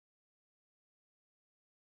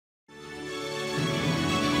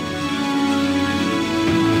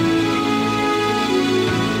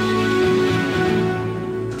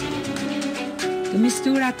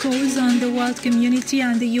Iraq calls on the world community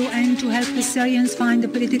and the UN to help the Syrians find a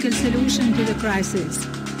political solution to the crisis.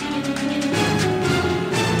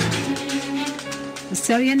 The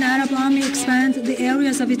Syrian Arab army expands the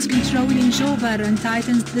areas of its control in Jobar and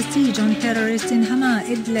tightens the siege on terrorists in Hama,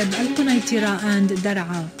 Idleb, Qunaitra and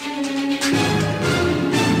Daraa.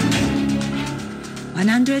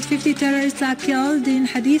 150 terrorists are killed in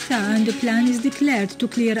Haditha and a plan is declared to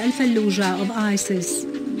clear al-Falluja of ISIS.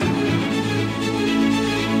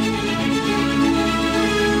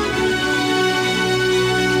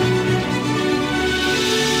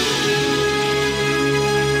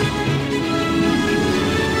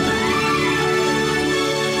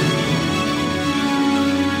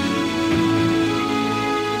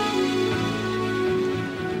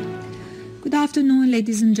 Good afternoon,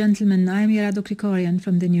 ladies and gentlemen. I am Irado Krikorian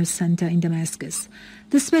from the News Center in Damascus.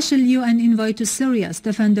 The special UN envoy to Syria,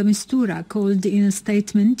 Stefan de Mistura, called in a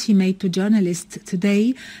statement he made to journalists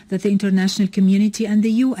today that the international community and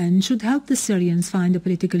the UN should help the Syrians find a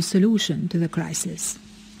political solution to the crisis.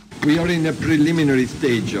 We are in a preliminary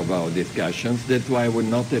stage of our discussions. That's why I will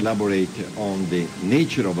not elaborate on the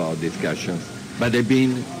nature of our discussions, but they've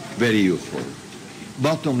been very useful.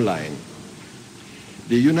 Bottom line,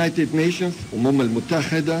 the United Nations,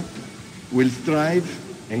 al-Muttahida, will strive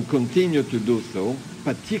and continue to do so,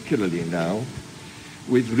 particularly now,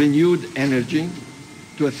 with renewed energy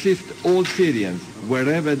to assist all Syrians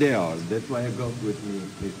wherever they are. That's why I got with me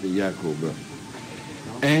Mr. Yaqub.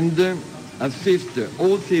 And assist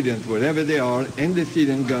all Syrians wherever they are and the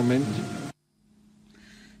Syrian government.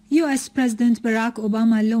 U.S. President Barack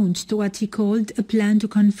Obama launched what he called a plan to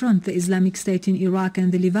confront the Islamic State in Iraq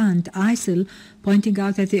and the Levant, ISIL, pointing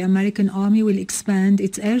out that the American army will expand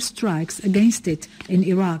its airstrikes against it in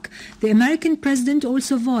Iraq. The American president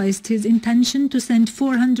also voiced his intention to send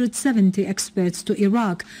 470 experts to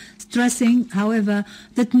Iraq, stressing, however,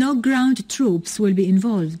 that no ground troops will be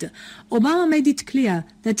involved. Obama made it clear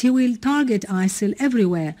that he will target ISIL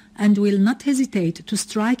everywhere and will not hesitate to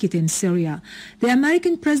strike it in Syria. The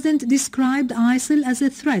American president described ISIL as a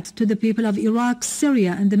threat to the people of Iraq,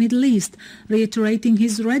 Syria and the Middle East, reiterating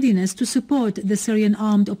his readiness to support the Syrian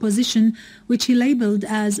armed opposition, which he labeled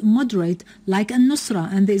as moderate, like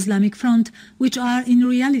al-Nusra and the Islamic Front, which are in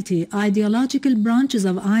reality ideological branches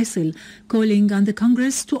of ISIL, calling on the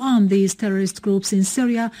Congress to arm these terrorist groups in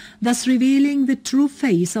Syria, thus revealing the true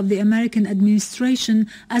face of the American administration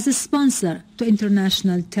as a sponsor to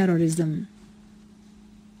international terrorism.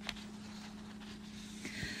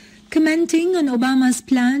 Commenting on Obama's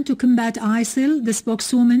plan to combat ISIL, the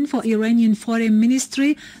spokeswoman for Iranian Foreign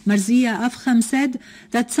Ministry, Marzieh Afkham, said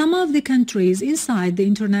that some of the countries inside the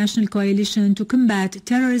international coalition to combat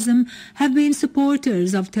terrorism have been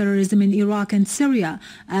supporters of terrorism in Iraq and Syria,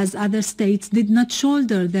 as other states did not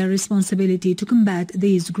shoulder their responsibility to combat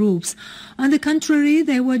these groups. On the contrary,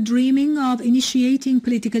 they were dreaming of initiating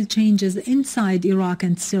political changes inside Iraq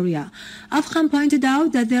and Syria. Afkham pointed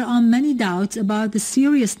out that there are many doubts about the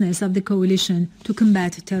seriousness of the coalition to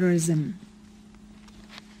combat terrorism.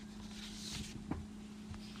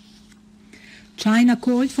 China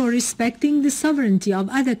called for respecting the sovereignty of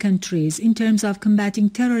other countries in terms of combating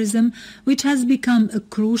terrorism, which has become a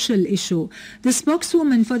crucial issue. The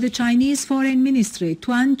spokeswoman for the Chinese Foreign Ministry,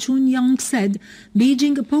 Tuan Chunyang, said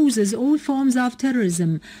Beijing opposes all forms of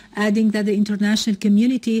terrorism, adding that the international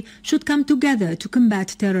community should come together to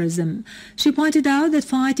combat terrorism. She pointed out that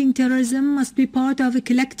fighting terrorism must be part of a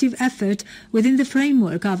collective effort within the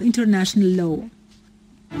framework of international law.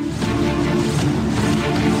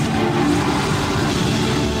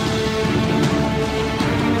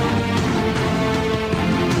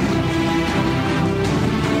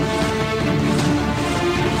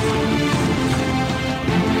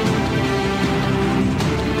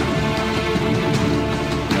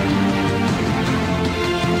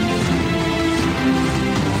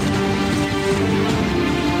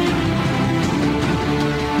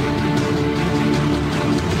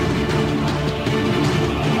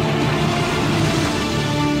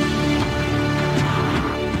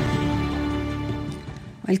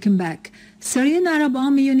 Welcome back. Syrian Arab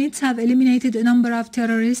army units have eliminated a number of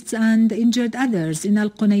terrorists and injured others in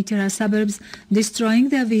al-Qunaitra suburbs, destroying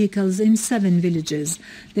their vehicles in 7 villages.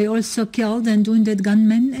 They also killed and wounded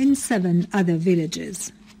gunmen in 7 other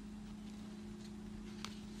villages.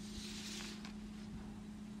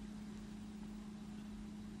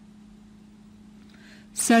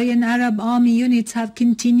 Syrian Arab army units have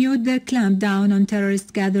continued their clampdown on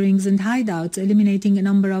terrorist gatherings and hideouts, eliminating a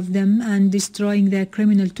number of them and destroying their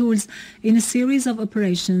criminal tools in a series of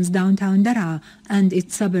operations downtown Daraa and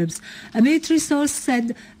its suburbs. A military source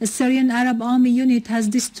said a Syrian Arab army unit has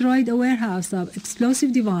destroyed a warehouse of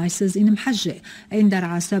explosive devices in Mhajj in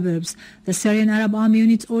Daraa suburbs. The Syrian Arab army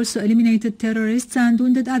units also eliminated terrorists and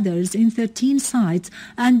wounded others in 13 sites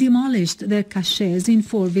and demolished their caches in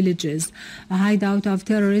 4 villages. A hideout of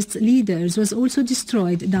terrorist leaders was also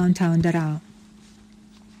destroyed downtown Daraa.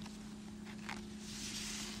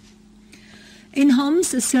 In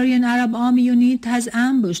Homs, a Syrian Arab army unit has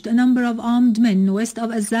ambushed a number of armed men west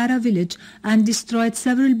of Azara village and destroyed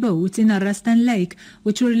several boats in Al-Rastan Lake,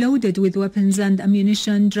 which were loaded with weapons and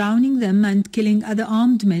ammunition, drowning them and killing other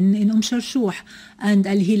armed men in Sharshuh and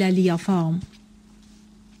Al-Hilaliya farm.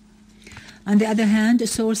 On the other hand, a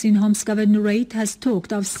source in Homs Governorate has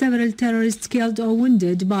talked of several terrorists killed or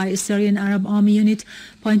wounded by a Syrian Arab army unit,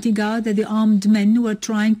 pointing out that the armed men were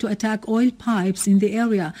trying to attack oil pipes in the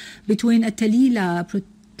area between At-Talila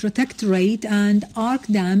Protectorate and Ark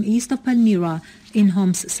Dam east of Palmyra in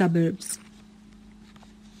Homs suburbs.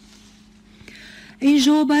 In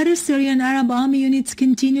Jobar, Syrian Arab army units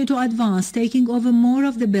continue to advance, taking over more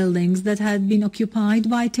of the buildings that had been occupied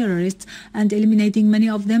by terrorists and eliminating many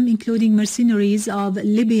of them, including mercenaries of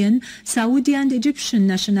Libyan, Saudi and Egyptian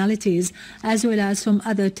nationalities, as well as from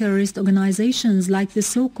other terrorist organizations like the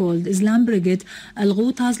so-called Islam Brigade,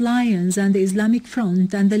 Al-Ghoutas Lions and the Islamic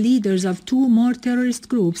Front, and the leaders of 2 more terrorist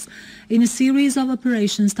groups in a series of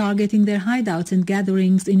operations targeting their hideouts and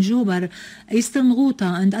gatherings in Jobar, Eastern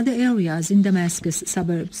Ghouta and other areas in Damascus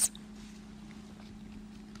suburbs.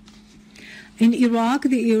 In Iraq,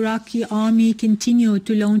 the Iraqi army continued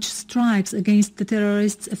to launch strikes against the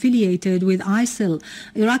terrorists affiliated with ISIL.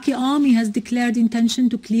 Iraqi army has declared intention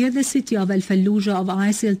to clear the city of al-Falluja of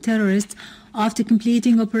ISIL terrorists after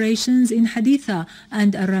completing operations in Haditha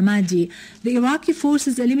and al-Ramadi. The Iraqi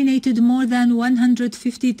forces eliminated more than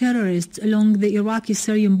 150 terrorists along the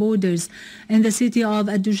Iraqi-Syrian borders. In the city of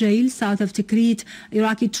Ad-Dujail, south of Tikrit,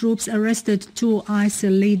 Iraqi troops arrested 2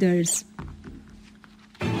 ISIL leaders.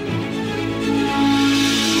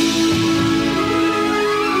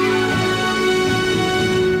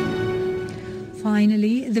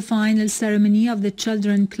 Finally, the final ceremony of the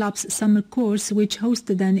Children Club's summer course, which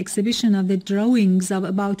hosted an exhibition of the drawings of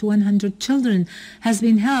about 100 children, has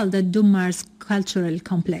been held at Dumar's Cultural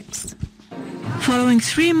Complex. Following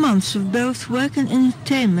 3 months of both work and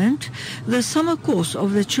entertainment, the summer course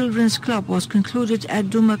of the Children's Club was concluded at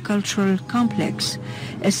Dumar Cultural Complex.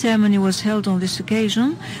 A ceremony was held on this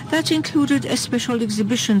occasion that included a special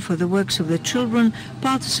exhibition for the works of the children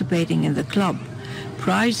participating in the club.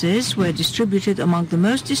 Prizes were distributed among the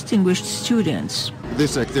most distinguished students.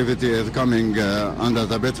 This activity is coming under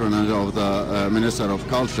the patronage of the Minister of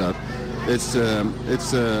Culture. It's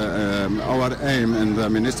our aim in the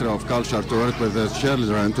Ministry of Culture to work with the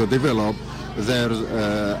children to develop their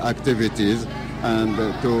activities and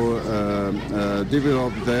to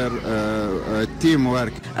develop their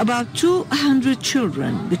teamwork. About 200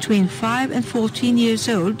 children between 5 and 14 years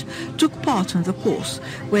old took part in the course,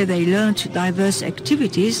 where they learned diverse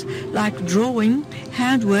activities like drawing,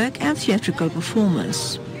 handwork and theatrical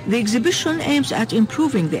performance. The exhibition aims at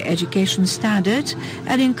improving their education standards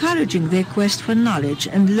and encouraging their quest for knowledge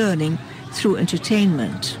and learning through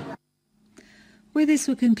entertainment. With this,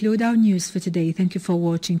 we conclude our news for today. Thank you for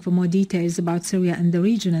watching. For more details about Syria and the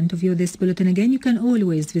region and to view this bulletin again, you can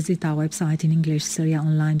always visit our website in English,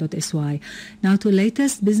 syriaonline.sy. Now to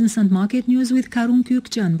latest business and market news with Karun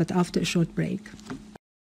Kyukcan, but after a short break.